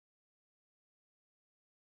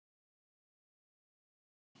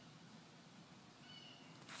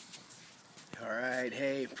right.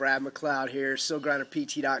 Hey, Brad McLeod here,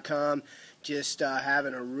 SoulGrinderPT.com. Just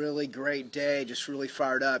having a really great day, just really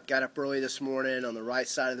fired up. Got up early this morning on the right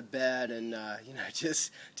side of the bed and,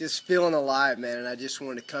 just feeling alive, man. And I just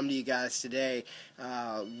wanted to come to you guys today.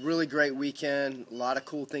 Really great weekend, a lot of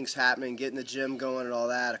cool things happening, getting the gym going and all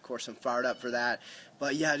that. Of course, I'm fired up for that.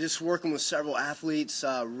 But yeah, just working with several athletes,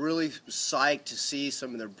 really psyched to see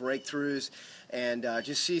some of their breakthroughs and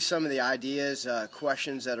just see some of the ideas,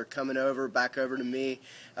 questions that are coming back over to me,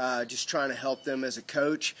 just trying to help them as a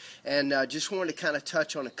coach. And just wanted to kind of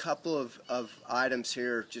touch on a couple of items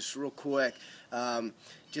here just real quick.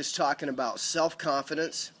 Just talking about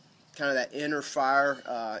self-confidence, kind of that inner fire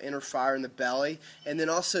in the belly, and then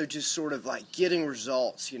also just sort of like getting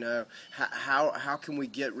results. How can we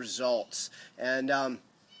get results? And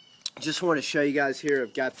just want to show you guys here.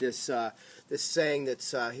 I've got this saying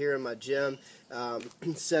that's here in my gym.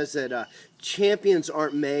 It says that champions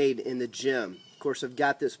aren't made in the gym. Of course, I've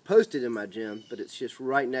got this posted in my gym, but it's just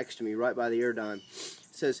right next to me, right by the airdyne.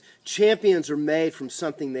 It says champions are made from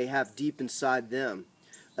something they have deep inside them.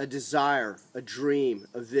 A desire, a dream,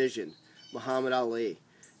 a vision. Muhammad Ali.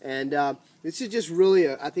 And this is just really,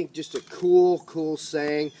 I think, just a cool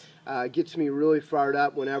saying. Gets me really fired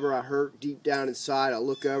up whenever I hurt deep down inside. I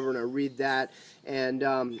look over and I read that, and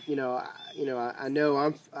I know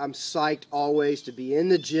I'm psyched always to be in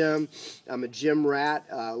the gym. I'm a gym rat.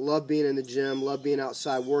 Love being in the gym. Love being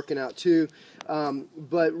outside working out too.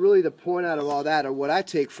 But really the point out of all that, or what I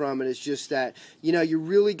take from it, is just that, you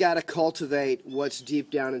really got to cultivate what's deep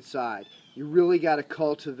down inside. You really got to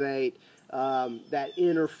cultivate that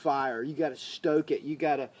inner fire. You got to stoke it. You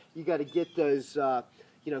got to get those,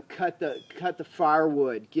 cut the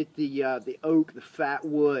firewood, get the oak, the fat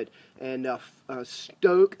wood, and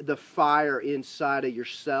stoke the fire inside of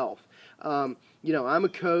yourself. I'm a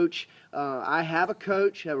coach. I have a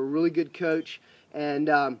coach. Have a really good coach,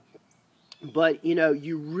 and but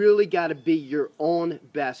you really got to be your own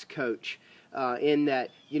best coach. In that,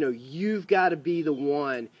 you've got to be the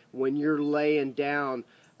one when you're laying down.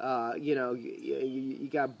 You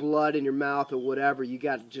got blood in your mouth or whatever. You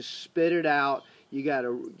got to just spit it out. You got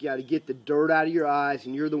to get the dirt out of your eyes,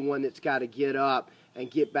 and you're the one that's got to get up and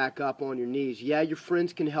get back up on your knees. Yeah, your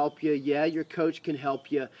friends can help you. Yeah, your coach can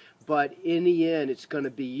help you. But in the end, it's going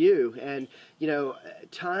to be you. And,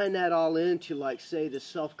 tying that all into, like, say, the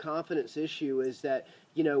self-confidence issue is that,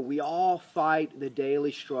 we all fight the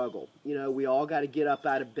daily struggle. We all got to get up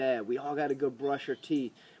out of bed. We all got to go brush our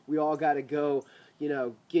teeth. We all got to go,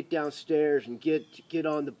 get downstairs and get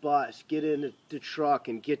on the bus, get in the truck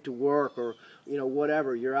and get to work, or,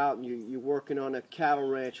 whatever. You're out and you're working on a cattle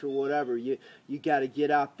ranch or whatever. You got to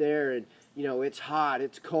get out there and, it's hot,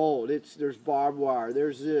 it's cold, there's barbed wire,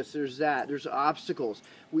 there's this, there's that, there's obstacles.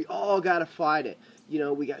 We all got to fight it.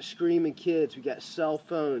 We got screaming kids, we got cell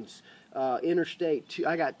phones, I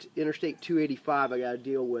got Interstate 285 I got to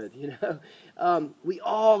deal with, we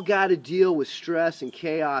all got to deal with stress and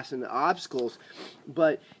chaos and the obstacles,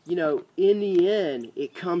 but, in the end,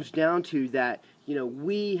 it comes down to that,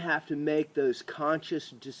 we have to make those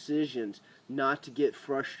conscious decisions not to get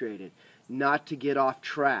frustrated, not to get off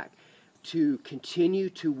track, to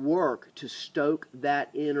continue to work to stoke that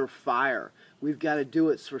inner fire. We've got to do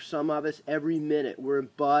it for some of us every minute. We're in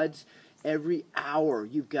buds. Every hour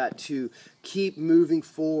you've got to keep moving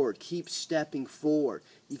forward, keep stepping forward.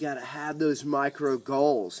 You got to have those micro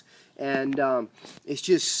goals. And it's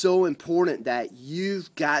just so important that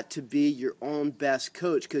you've got to be your own best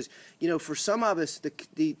coach. Because, for some of us,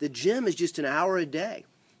 the gym is just an hour a day.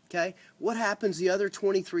 Okay, what happens the other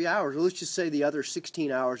 23 hours? Or let's just say the other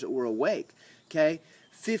 16 hours that we're awake. Okay,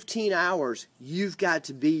 15 hours, you've got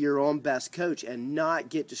to be your own best coach and not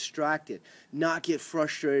get distracted, not get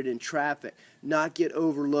frustrated in traffic, not get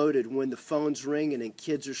overloaded when the phone's ringing and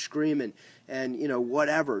kids are screaming and,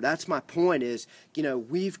 whatever. That's my point is,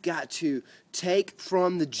 we've got to take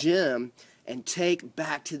from the gym and take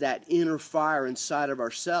back to that inner fire inside of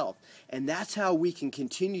ourselves. And that's how we can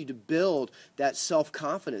continue to build that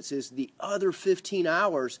self-confidence, is the other 15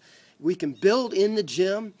 hours we can build in the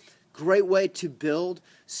gym. Great way to build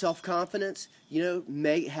self-confidence,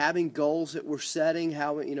 having goals that we're setting,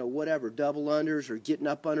 whatever, double unders or getting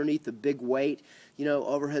up underneath a big weight,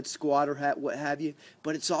 overhead squat or what have you.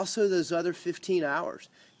 But it's also those other 15 hours.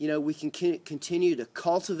 We can continue to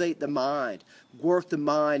cultivate the mind, work the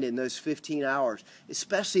mind in those 15 hours,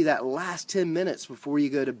 especially that last 10 minutes before you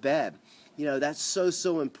go to bed. That's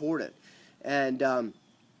so important. And,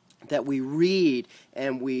 that we read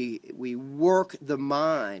and we work the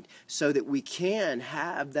mind so that we can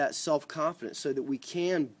have that self-confidence, so that we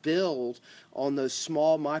can build on those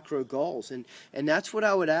small micro goals. And that's what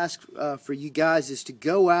I would ask for you guys, is to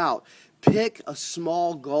go out, pick a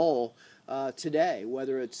small goal today,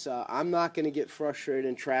 whether it's I'm not going to get frustrated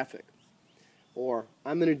in traffic, or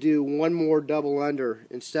I'm going to do one more double under.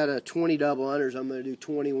 Instead of 20 double unders, I'm going to do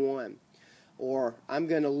 21. Or I'm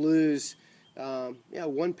going to lose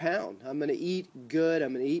 1 pound. I'm going to eat good.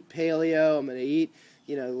 I'm going to eat paleo. I'm going to eat,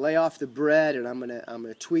 lay off the bread, and I'm going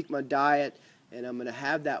to tweak my diet, and I'm going to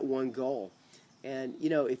have that one goal. And,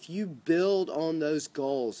 if you build on those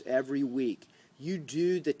goals every week, you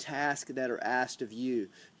do the tasks that are asked of you,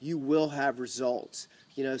 you will have results.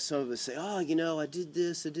 Some of us say, oh, I did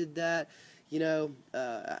this, I did that.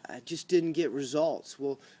 I just didn't get results.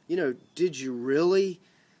 Well, did you really?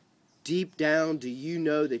 Deep down, do you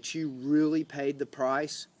know that you really paid the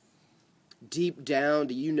price? Deep down,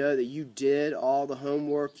 do you know that you did all the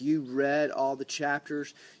homework, you read all the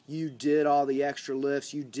chapters, you did all the extra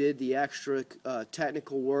lifts, you did the extra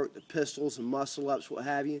technical work, the pistols and muscle-ups, what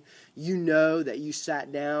have you? You know that you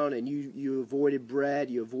sat down and you avoided bread,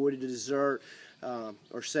 you avoided dessert,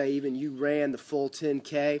 or say even you ran the full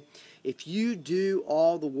 10K. If you do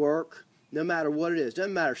all the work, no matter what it is,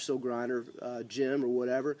 doesn't matter, Soul Grinder, gym or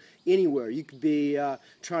whatever, anywhere. You could be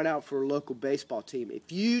trying out for a local baseball team.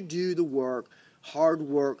 If you do the work, hard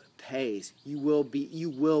work pays. You will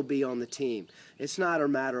be on the team. It's not a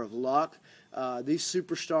matter of luck. These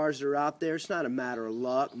superstars that are out there, it's not a matter of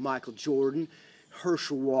luck. Michael Jordan,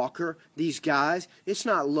 Herschel Walker, these guys, it's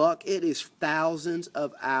not luck. It is thousands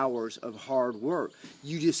of hours of hard work.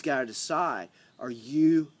 You just got to decide, are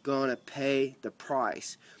you going to pay the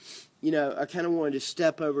price? I kind of wanted to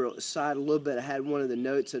step over the side a little bit. I had one of the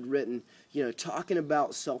notes I'd written, talking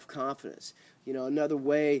about self-confidence. Another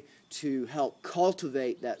way to help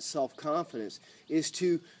cultivate that self-confidence is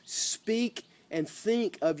to speak and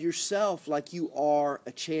think of yourself like you are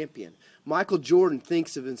a champion. Michael Jordan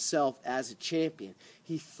thinks of himself as a champion.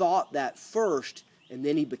 He thought that first, and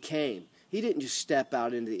then he became. He didn't just step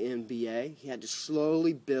out into the NBA. He had to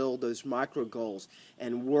slowly build those micro goals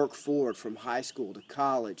and work forward from high school to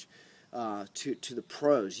college, to the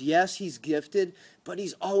pros. Yes, he's gifted, but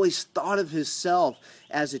he's always thought of himself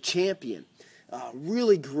as a champion.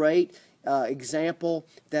 Really great example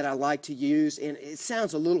that I like to use, and it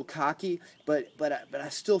sounds a little cocky, but I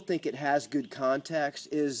still think it has good context,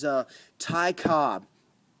 is Ty Cobb.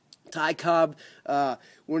 Ty Cobb,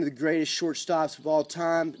 one of the greatest shortstops of all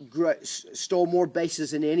time, stole more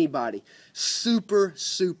bases than anybody. Super,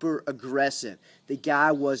 super aggressive. The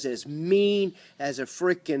guy was as mean as a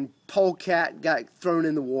freaking polecat got thrown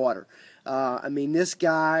in the water. This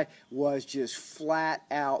guy was just flat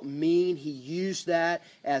out mean. He used that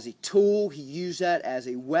as a tool. He used that as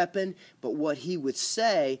a weapon. But what he would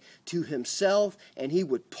say to himself, and he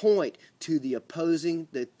would point to the opposing,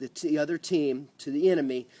 the other team, to the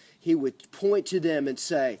enemy, he would point to them and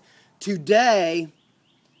say, "Today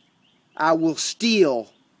I will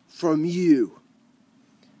steal from you,"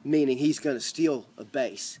 meaning he's going to steal a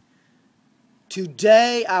base.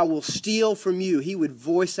 "Today I will steal from you." He would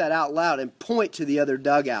voice that out loud and point to the other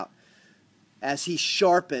dugout as he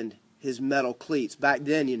sharpened his metal cleats. Back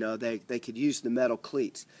then, they could use the metal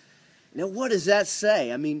cleats. Now, what does that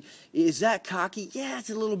say? Is that cocky? Yeah,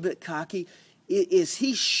 it's a little bit cocky. Is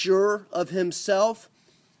he sure of himself?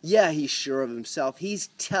 Yeah, he's sure of himself. He's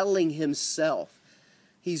telling himself.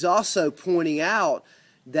 He's also pointing out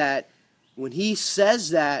that when he says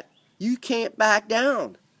that, you can't back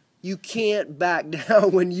down. You can't back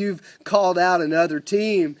down when you've called out another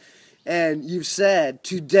team and you've said,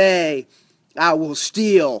 "Today I will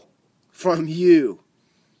steal from you."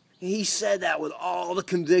 He said that with all the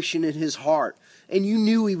conviction in his heart. And you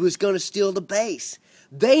knew he was going to steal the base.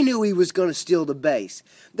 They knew he was going to steal the base.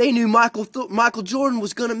 They knew Michael Jordan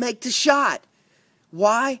was going to make the shot.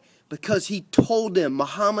 Why? Because he told them,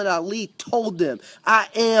 Muhammad Ali told them, "I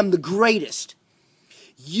am the greatest."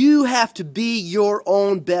 You have to be your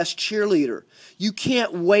own best cheerleader. You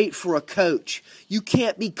can't wait for a coach. You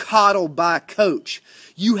can't be coddled by a coach.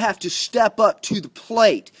 You have to step up to the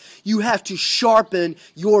plate. You have to sharpen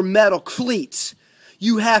your metal cleats.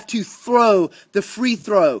 You have to throw the free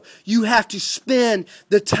throw. You have to spend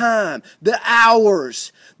the time, the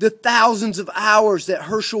hours, the thousands of hours that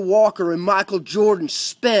Herschel Walker and Michael Jordan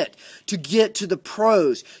spent to get to the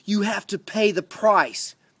pros. You have to pay the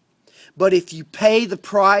price. But if you pay the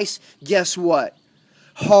price, guess what?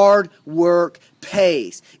 Hard work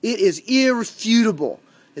pays. It is irrefutable.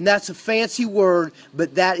 And that's a fancy word,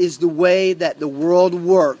 but that is the way that the world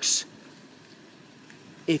works.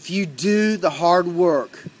 if you do the hard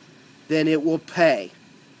work, then it will pay.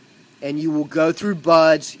 And you will go through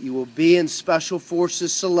buds, you will be in Special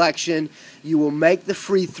Forces selection, you will make the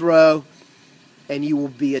free throw, and you will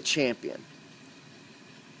be a champion.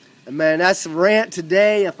 And man, that's a rant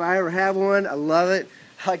today, if I ever have one. I love it.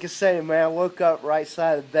 Like I say, man, I woke up right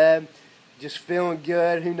side of the bed, just feeling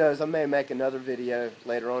good. Who knows, I may make another video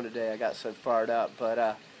later on today. I got so fired up.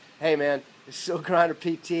 But hey man, it's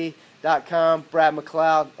SGPT.com, Brad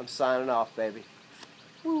McLeod. I'm signing off, baby.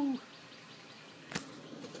 Woo.